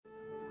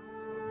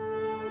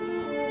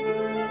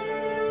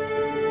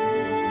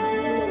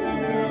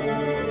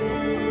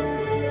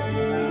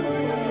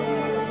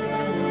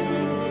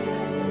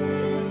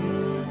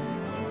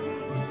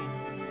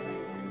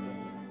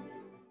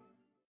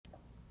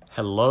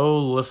Hello,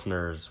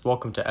 listeners.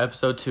 Welcome to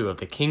episode 2 of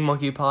the King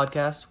Monkey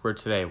podcast, where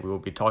today we will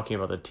be talking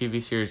about the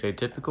TV series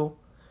Atypical,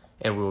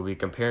 and we will be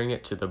comparing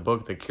it to the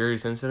book The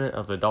Curious Incident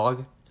of the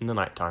Dog in the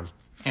Nighttime.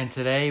 And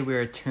today we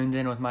are tuned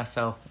in with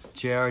myself,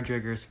 J.R.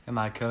 Driggers, and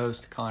my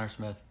co-host, Connor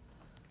Smith.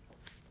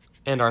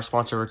 And our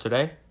sponsor for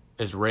today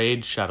is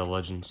Raid Shadow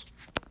Legends.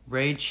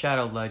 Raid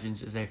Shadow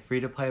Legends is a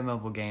free-to-play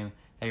mobile game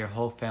that your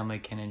whole family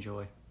can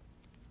enjoy.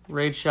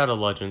 Raid Shadow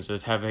Legends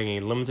is having a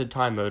limited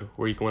time mode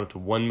where you can win up to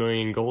 1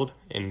 million gold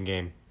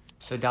in-game.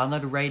 So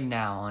download Raid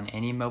now on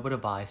any mobile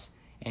device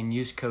and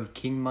use code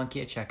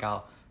KingMonkey at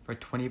checkout for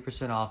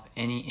 20% off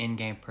any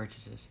in-game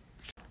purchases.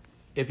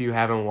 If you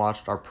haven't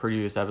watched our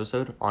previous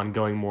episode on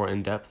going more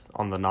in-depth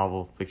on the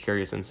novel The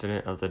Curious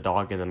Incident of the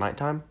Dog in the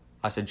Nighttime,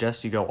 I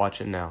suggest you go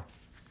watch it now.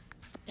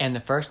 And the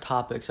first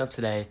topics of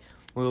today,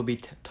 we will be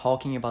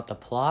talking about the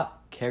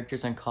plot,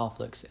 characters, and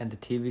conflicts in the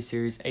TV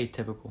series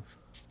Atypical.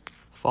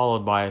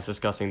 Followed by us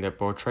discussing the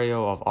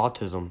portrayal of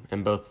autism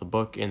in both the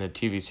book and the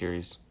TV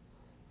series.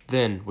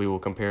 Then we will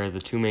compare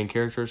the two main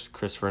characters,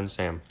 Christopher and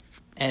Sam.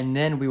 And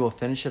then we will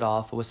finish it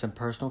off with some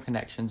personal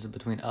connections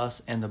between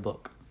us and the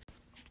book.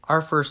 Our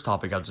first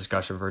topic of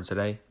discussion for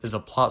today is a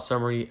plot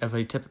summary of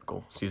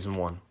Atypical, Season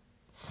 1.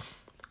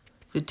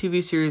 The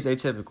TV series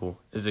Atypical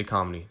is a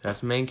comedy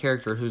that's main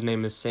character, whose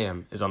name is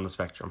Sam, is on the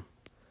spectrum.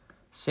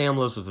 Sam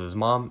lives with his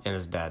mom and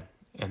his dad,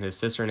 and his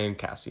sister named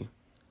Cassie.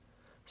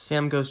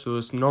 Sam goes to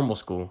his normal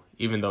school,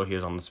 even though he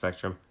is on the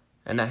spectrum,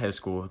 and at his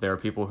school, there are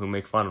people who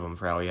make fun of him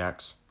for how he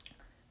acts.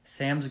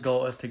 Sam's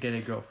goal is to get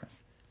a girlfriend.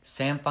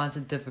 Sam finds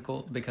it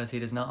difficult because he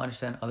does not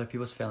understand other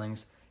people's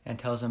feelings and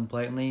tells them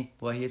blatantly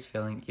what he is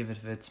feeling, even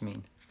if it's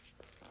mean.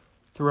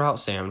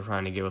 Throughout Sam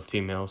trying to get with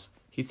females,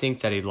 he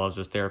thinks that he loves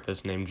his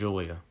therapist named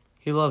Julia.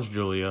 He loves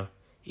Julia,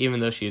 even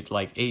though she is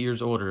like 8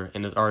 years older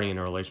and is already in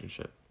a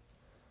relationship.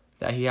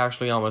 That he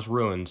actually almost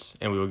ruins,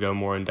 and we will go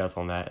more in depth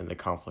on that in the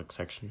conflict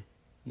section.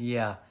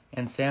 Yeah,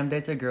 and Sam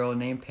dates a girl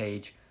named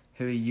Paige,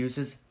 who he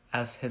uses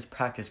as his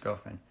practice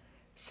girlfriend.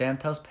 Sam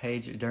tells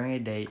Paige during a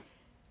date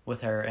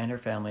with her and her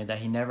family that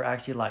he never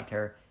actually liked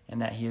her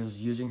and that he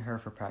was using her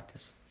for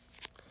practice.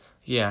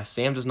 Yeah,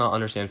 Sam does not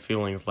understand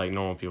feelings like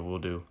normal people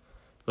do.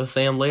 But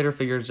Sam later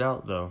figures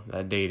out, though,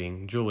 that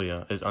dating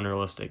Julia is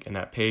unrealistic and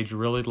that Paige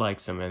really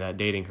likes him and that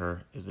dating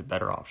her is the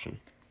better option.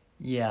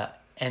 Yeah,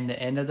 and the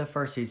end of the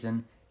first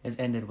season is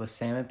ended with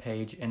Sam and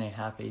Paige in a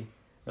happy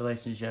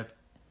relationship.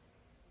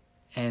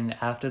 And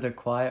after the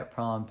quiet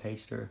prom,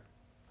 Paige threw.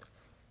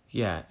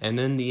 Yeah, and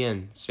in the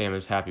end, Sam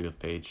is happy with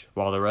Paige,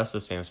 while the rest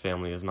of Sam's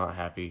family is not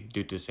happy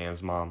due to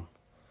Sam's mom.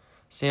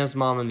 Sam's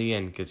mom in the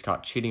end gets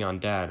caught cheating on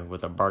Dad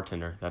with a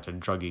bartender that's a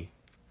druggie.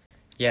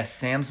 Yes,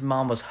 Sam's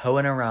mom was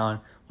hoeing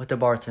around with the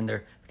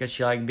bartender because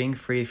she liked being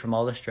free from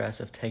all the stress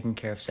of taking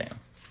care of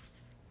Sam.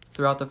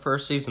 Throughout the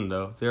first season,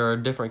 though, there are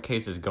different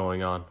cases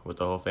going on with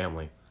the whole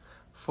family.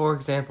 For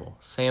example,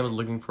 Sam is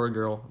looking for a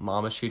girl,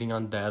 Mom is cheating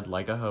on Dad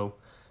like a hoe,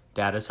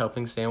 Dad is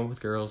helping Sam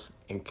with girls,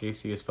 and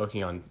Casey is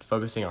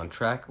focusing on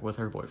track with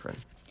her boyfriend.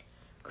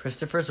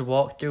 Christopher's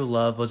walk through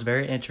love was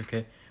very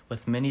intricate,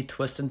 with many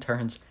twists and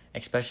turns,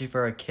 especially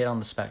for a kid on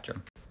the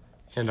spectrum.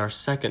 And our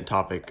second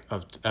topic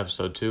of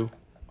episode 2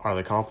 are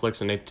the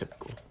conflicts in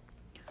Atypical.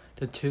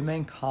 The two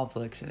main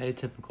conflicts in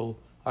Atypical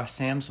are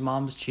Sam's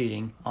mom's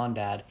cheating on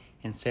Dad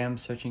and Sam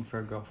searching for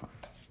a girlfriend.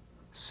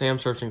 Sam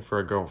searching for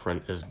a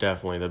girlfriend is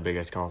definitely the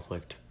biggest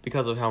conflict,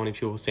 because of how many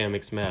people Sam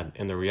makes mad,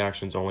 and the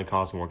reactions only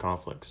cause more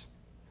conflicts.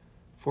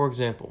 For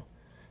example,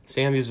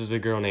 Sam uses a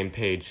girl named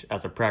Paige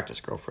as a practice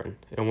girlfriend,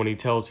 and when he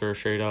tells her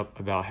straight up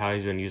about how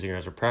he's been using her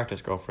as a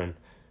practice girlfriend,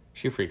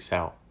 she freaks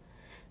out,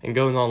 and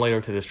goes on later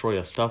to destroy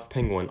a stuffed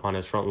penguin on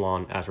his front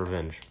lawn as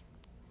revenge.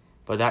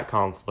 But that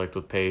conflict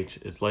with Paige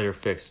is later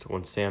fixed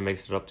when Sam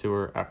makes it up to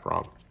her at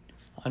prom.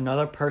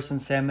 Another person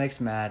Sam makes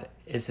mad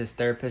is his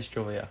therapist,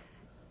 Julia.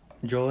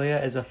 Julia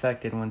is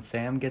affected when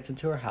Sam gets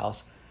into her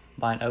house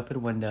by an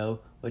open window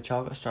with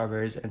chocolate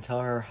strawberries and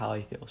tell her how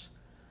he feels.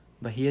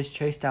 But he is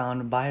chased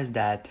down by his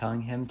dad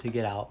telling him to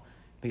get out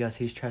because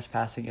he's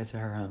trespassing into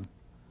her home.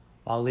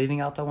 While leaving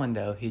out the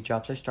window, he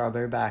drops a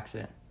strawberry by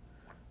accident.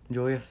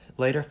 Julia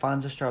later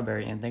finds the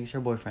strawberry and thinks her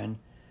boyfriend,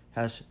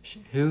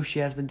 who she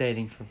has been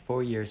dating for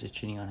 4 years, is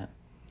cheating on him,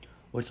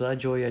 which led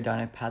Julia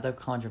down a path of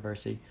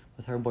controversy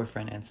with her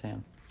boyfriend and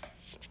Sam.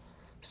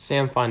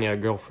 Sam finding a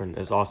girlfriend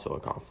is also a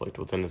conflict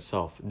within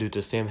itself due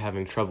to Sam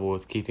having trouble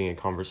with keeping a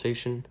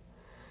conversation.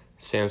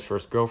 Sam's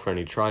first girlfriend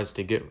he tries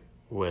to get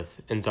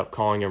with ends up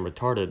calling him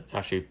retarded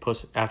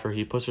after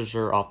he pushes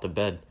her off the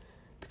bed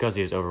because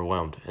he is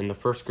overwhelmed, and the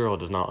first girl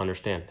does not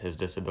understand his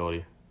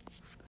disability.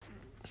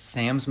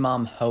 Sam's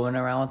mom hoeing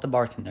around with the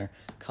bartender,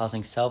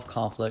 causing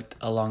self-conflict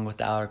along with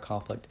the outer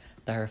conflict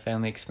that her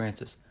family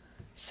experiences.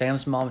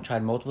 Sam's mom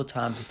tried multiple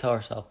times to tell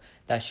herself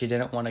that she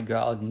didn't want to go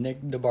out with Nick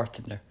the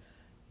bartender.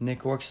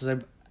 Nick works as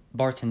a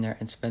bartender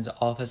and spends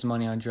all of his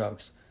money on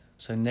drugs,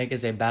 so Nick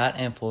is a bad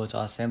influence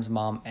on Sam's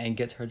mom and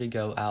gets her to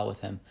go out with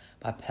him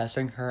by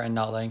pestering her and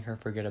not letting her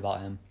forget about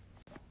him.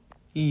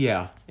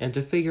 Yeah, and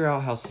to figure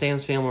out how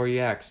Sam's family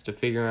reacts to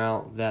figuring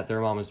out that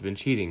their mom has been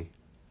cheating,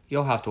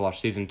 you'll have to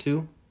watch Season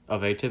 2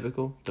 of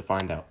Atypical to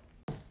find out.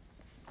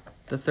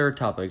 The third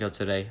topic of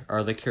today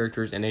are the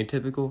characters in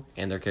Atypical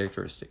and their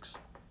characteristics.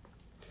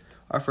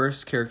 Our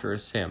first character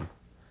is Sam.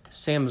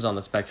 Sam is on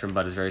the spectrum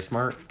but is very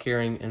smart,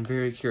 caring, and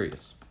very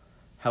curious.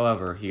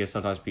 However, he can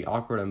sometimes be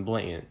awkward and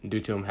blatant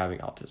due to him having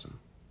autism.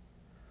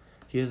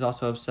 He is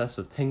also obsessed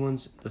with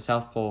penguins, the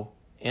South Pole,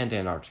 and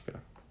Antarctica.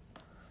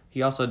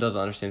 He also doesn't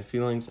understand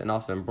feelings and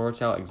often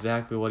blurts out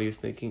exactly what he is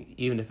thinking,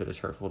 even if it is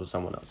hurtful to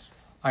someone else.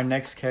 Our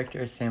next character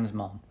is Sam's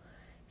mom.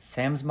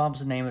 Sam's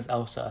mom's name is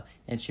Elsa,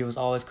 and she was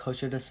always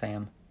closer to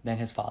Sam than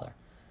his father.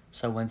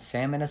 So when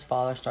Sam and his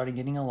father started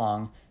getting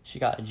along, she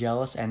got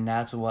jealous, and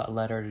that's what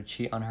led her to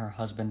cheat on her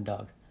husband,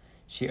 Doug.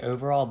 She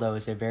overall, though,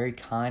 is a very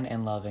kind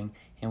and loving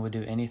and would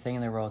do anything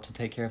in the world to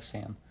take care of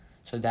Sam.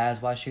 So that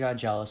is why she got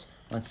jealous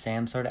when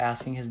Sam started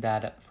asking his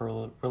dad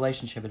for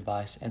relationship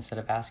advice instead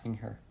of asking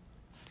her.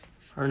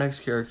 Our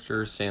next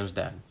character is Sam's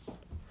dad.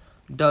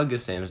 Doug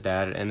is Sam's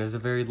dad and is a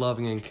very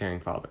loving and caring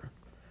father.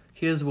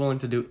 He is willing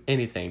to do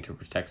anything to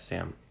protect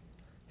Sam.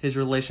 His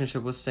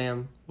relationship with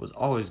Sam was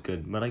always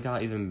good, but it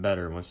got even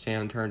better when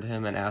Sam turned to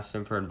him and asked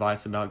him for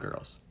advice about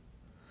girls.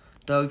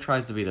 Doug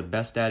tries to be the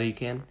best dad he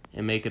can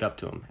and make it up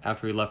to him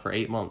after he left for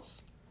 8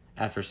 months,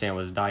 after Sam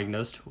was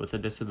diagnosed with a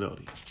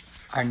disability.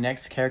 Our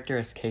next character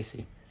is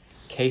Casey.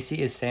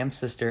 Casey is Sam's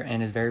sister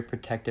and is very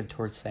protective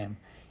towards Sam.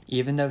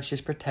 Even though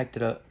she's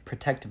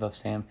protective of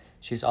Sam,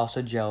 she's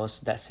also jealous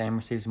that Sam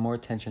receives more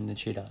attention than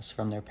she does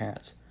from their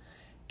parents.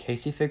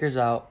 Casey figures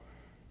out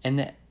in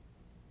the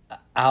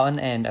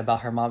end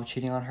about her mom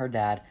cheating on her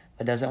dad,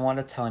 but doesn't want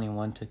to tell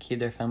anyone to keep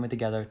their family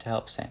together to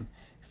help Sam,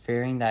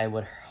 fearing that it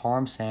would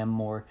harm Sam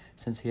more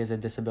since he has a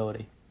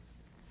disability.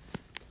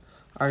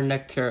 Our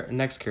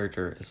next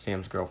character is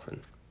Sam's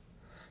girlfriend.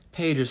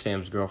 Paige is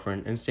Sam's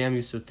girlfriend, and Sam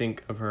used to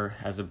think of her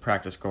as a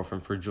practice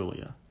girlfriend for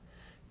Julia.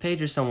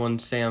 Paige is someone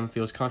Sam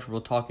feels comfortable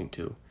talking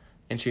to,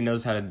 and she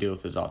knows how to deal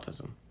with his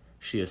autism.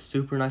 She is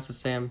super nice to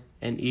Sam,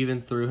 and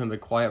even threw him a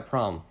quiet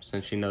prom,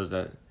 since she knows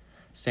that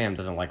Sam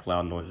doesn't like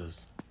loud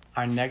noises.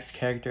 Our next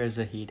character is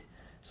Zahid.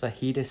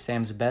 Zahid is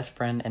Sam's best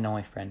friend and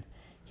only friend.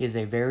 He is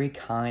a very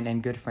kind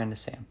and good friend to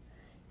Sam.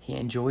 He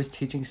enjoys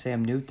teaching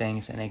Sam new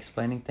things and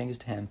explaining things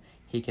to him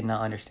he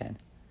cannot understand.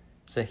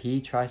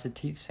 Zahid tries to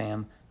teach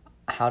Sam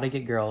how to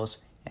get girls,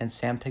 and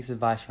Sam takes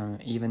advice from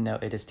him even though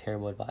it is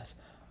terrible advice.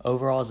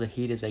 Overall,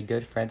 Zahid is a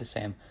good friend to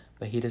Sam,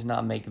 but he does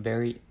not make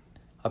very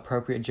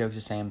appropriate jokes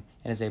to Sam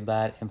and is a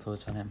bad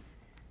influence on him.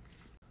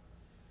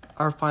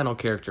 Our final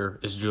character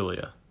is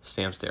Julia,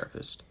 Sam's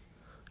therapist.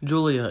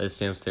 Julia is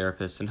Sam's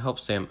therapist and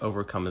helps Sam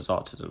overcome his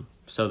autism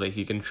so that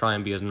he can try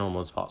and be as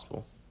normal as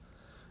possible.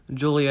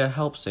 Julia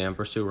helps Sam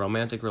pursue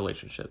romantic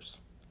relationships.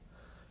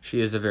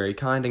 She is a very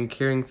kind and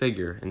caring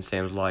figure in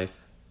Sam's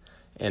life,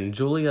 and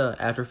Julia,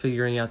 after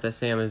figuring out that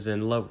Sam is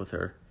in love with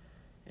her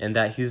and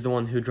that he's the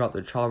one who dropped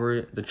the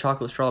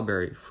chocolate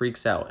strawberry,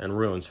 freaks out and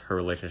ruins her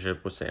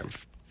relationship with Sam.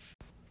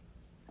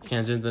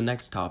 And in the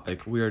next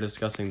topic, we are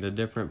discussing the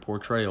different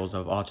portrayals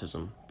of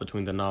autism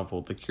between the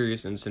novel The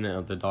Curious Incident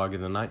of the Dog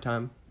in the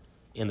Nighttime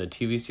and the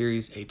TV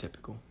series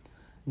Atypical.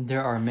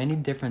 There are many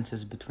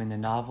differences between the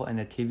novel and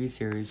the TV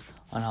series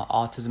on how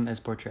autism is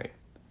portrayed.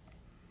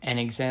 An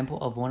example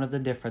of one of the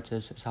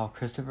differences is how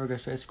Christopher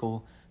goes to a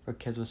school for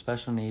kids with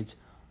special needs,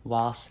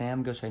 while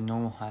Sam goes to a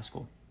normal high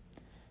school.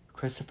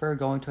 Christopher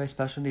going to a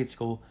special needs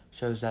school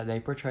shows that they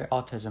portray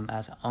autism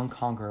as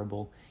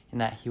unconquerable and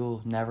that he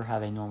will never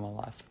have a normal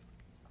life.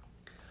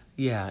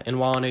 Yeah, and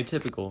while in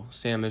Atypical,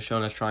 Sam is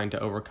shown as trying to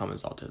overcome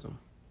his autism.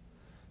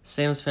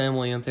 Sam's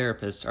family and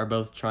therapist are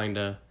both trying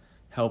to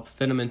help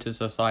fit him into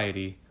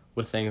society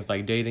with things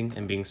like dating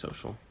and being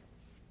social.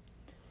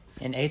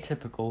 In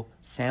Atypical,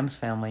 Sam's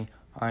family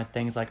are in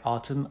things like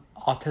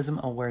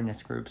autism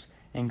awareness groups,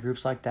 and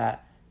groups like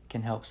that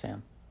can help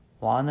Sam.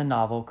 While in the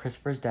novel,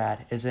 Christopher's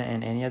dad isn't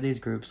in any of these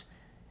groups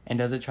and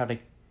doesn't try to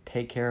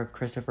take care of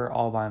Christopher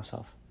all by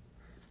himself.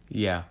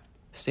 Yeah,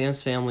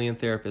 Sam's family and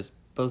therapist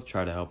both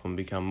try to help him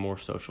become a more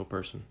social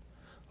person,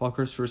 while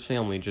Christopher's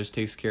family just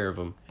takes care of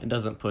him and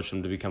doesn't push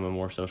him to become a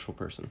more social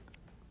person.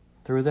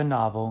 Through the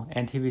novel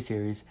and TV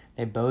series,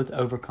 they both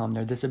overcome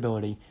their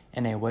disability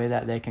in a way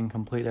that they can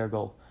complete their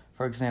goal.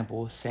 For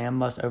example, Sam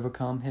must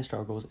overcome his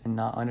struggles in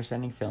not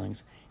understanding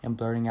feelings and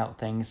blurting out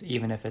things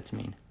even if it's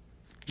mean.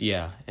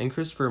 Yeah, and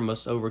Christopher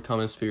must overcome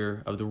his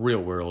fear of the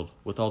real world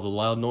with all the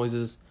loud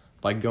noises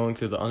by going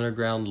through the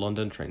underground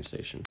London train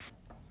station.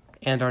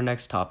 And our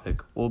next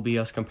topic will be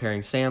us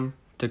comparing Sam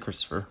to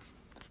Christopher.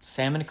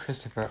 Sam and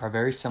Christopher are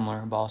very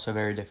similar but also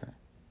very different.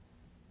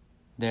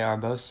 They are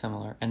both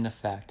similar in the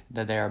fact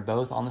that they are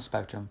both on the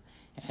spectrum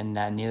and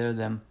that neither of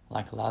them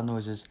like loud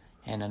noises,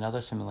 and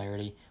another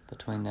similarity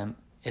between them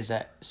is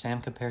that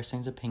Sam compares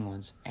things to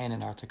penguins and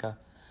Antarctica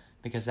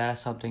because that is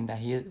something that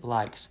he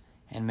likes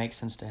and makes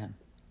sense to him,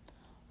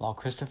 while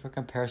Christopher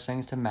compares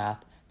things to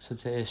math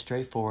since it is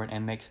straightforward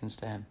and makes sense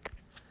to him.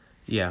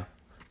 Yeah,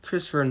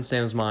 Christopher and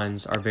Sam's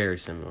minds are very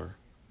similar.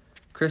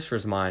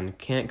 Christopher's mind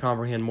can't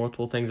comprehend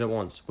multiple things at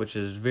once, which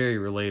is very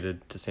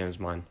related to Sam's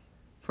mind.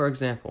 For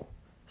example,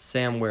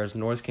 Sam wears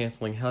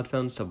noise-canceling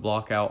headphones to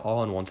block out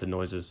all unwanted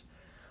noises,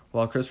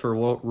 while Christopher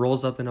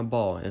rolls up in a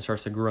ball and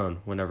starts to groan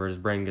whenever his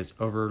brain gets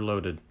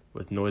overloaded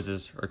with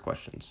noises or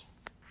questions.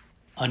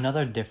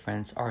 Another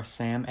difference are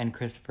Sam and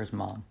Christopher's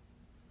mom.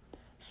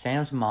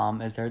 Sam's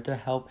mom is there to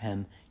help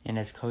him and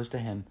is close to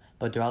him,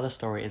 but throughout the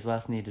story is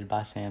less needed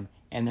by Sam,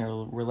 and their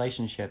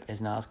relationship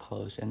is not as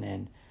close in the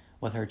end,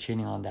 with her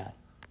cheating on Dad.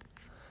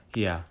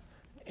 Yeah,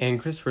 and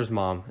Christopher's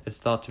mom is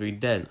thought to be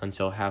dead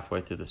until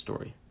halfway through the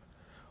story.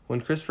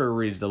 When Christopher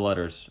reads the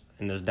letters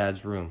in his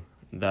dad's room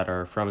that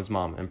are from his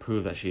mom and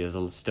prove that she is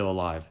still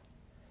alive,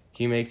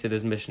 he makes it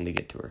his mission to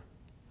get to her.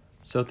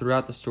 So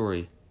throughout the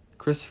story,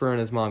 Christopher and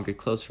his mom get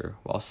closer,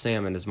 while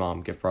Sam and his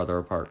mom get farther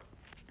apart.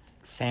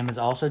 Sam is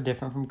also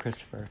different from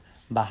Christopher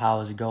by how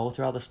his goal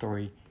throughout the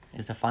story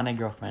is to find a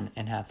girlfriend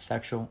and have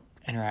sexual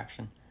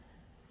interaction.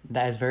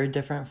 That is very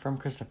different from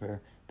Christopher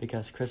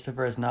because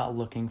Christopher is not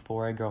looking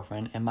for a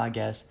girlfriend, and my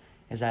guess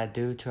is that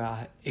due to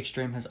how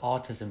extreme his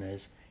autism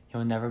is, he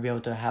will never be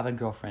able to have a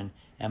girlfriend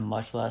and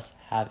much less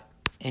have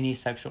any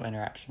sexual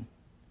interaction.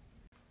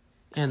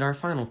 And our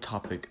final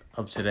topic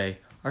of today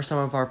are some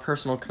of our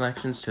personal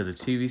connections to the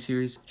TV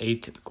series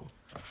Atypical.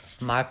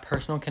 My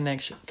personal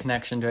connection to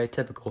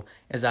Atypical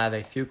is I have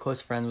a few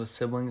close friends with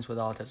siblings with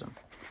autism.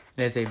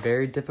 It is a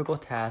very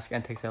difficult task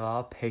and takes a lot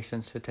of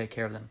patience to take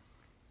care of them.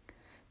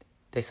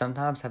 They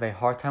sometimes have a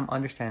hard time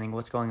understanding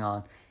what's going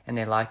on, and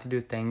they like to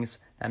do things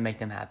that make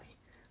them happy.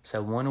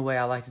 So one way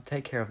I like to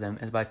take care of them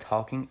is by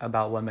talking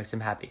about what makes them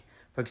happy.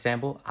 For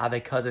example, I have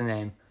a cousin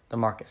named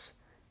DeMarcus.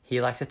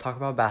 He likes to talk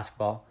about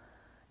basketball,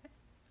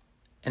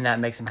 and that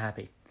makes him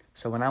happy.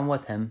 So when I'm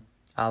with him,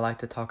 I like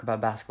to talk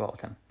about basketball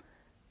with him.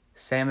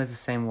 Sam is the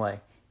same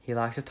way. He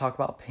likes to talk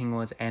about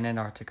penguins and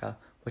Antarctica,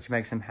 which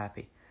makes him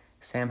happy.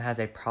 Sam has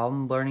a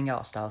problem blurting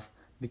out stuff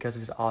because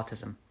of his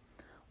autism.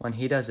 When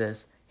he does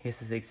this, he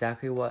says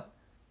exactly what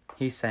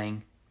he's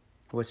saying,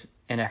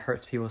 and it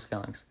hurts people's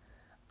feelings.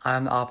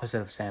 I'm the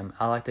opposite of Sam.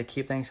 I like to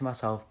keep things to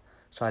myself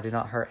so I do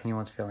not hurt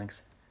anyone's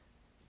feelings.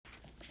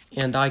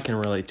 And I can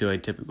relate to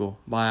Atypical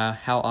by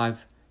how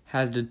I've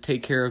had to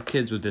take care of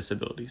kids with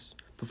disabilities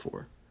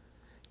before.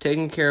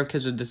 Taking care of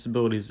kids with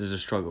disabilities is a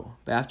struggle,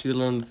 but after you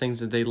learn the things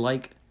that they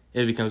like,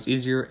 it becomes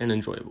easier and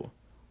enjoyable.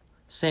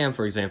 Sam,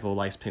 for example,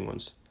 likes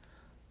penguins.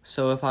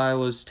 So if I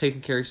was taking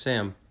care of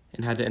Sam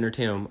and had to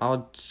entertain him, I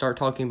would start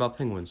talking about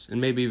penguins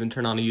and maybe even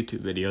turn on a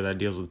YouTube video that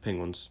deals with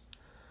penguins.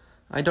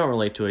 I don't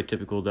relate to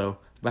Atypical, though,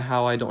 by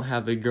how I don't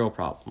have a girl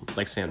problem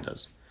like Sam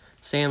does.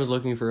 Sam is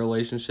looking for a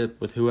relationship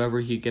with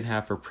whoever he can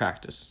have for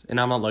practice, and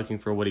I'm not looking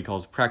for what he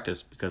calls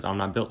practice because I'm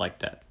not built like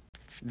that.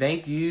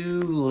 Thank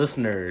you,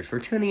 listeners, for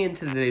tuning in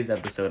to today's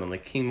episode on the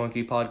King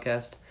Monkey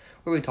Podcast,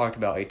 where we talked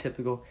about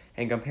Atypical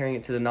and comparing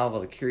it to the novel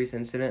The Curious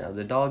Incident of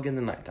the Dog in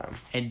the Nighttime.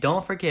 And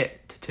don't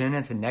forget to tune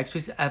in to next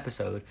week's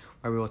episode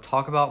where we will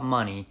talk about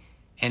money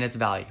and its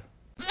value.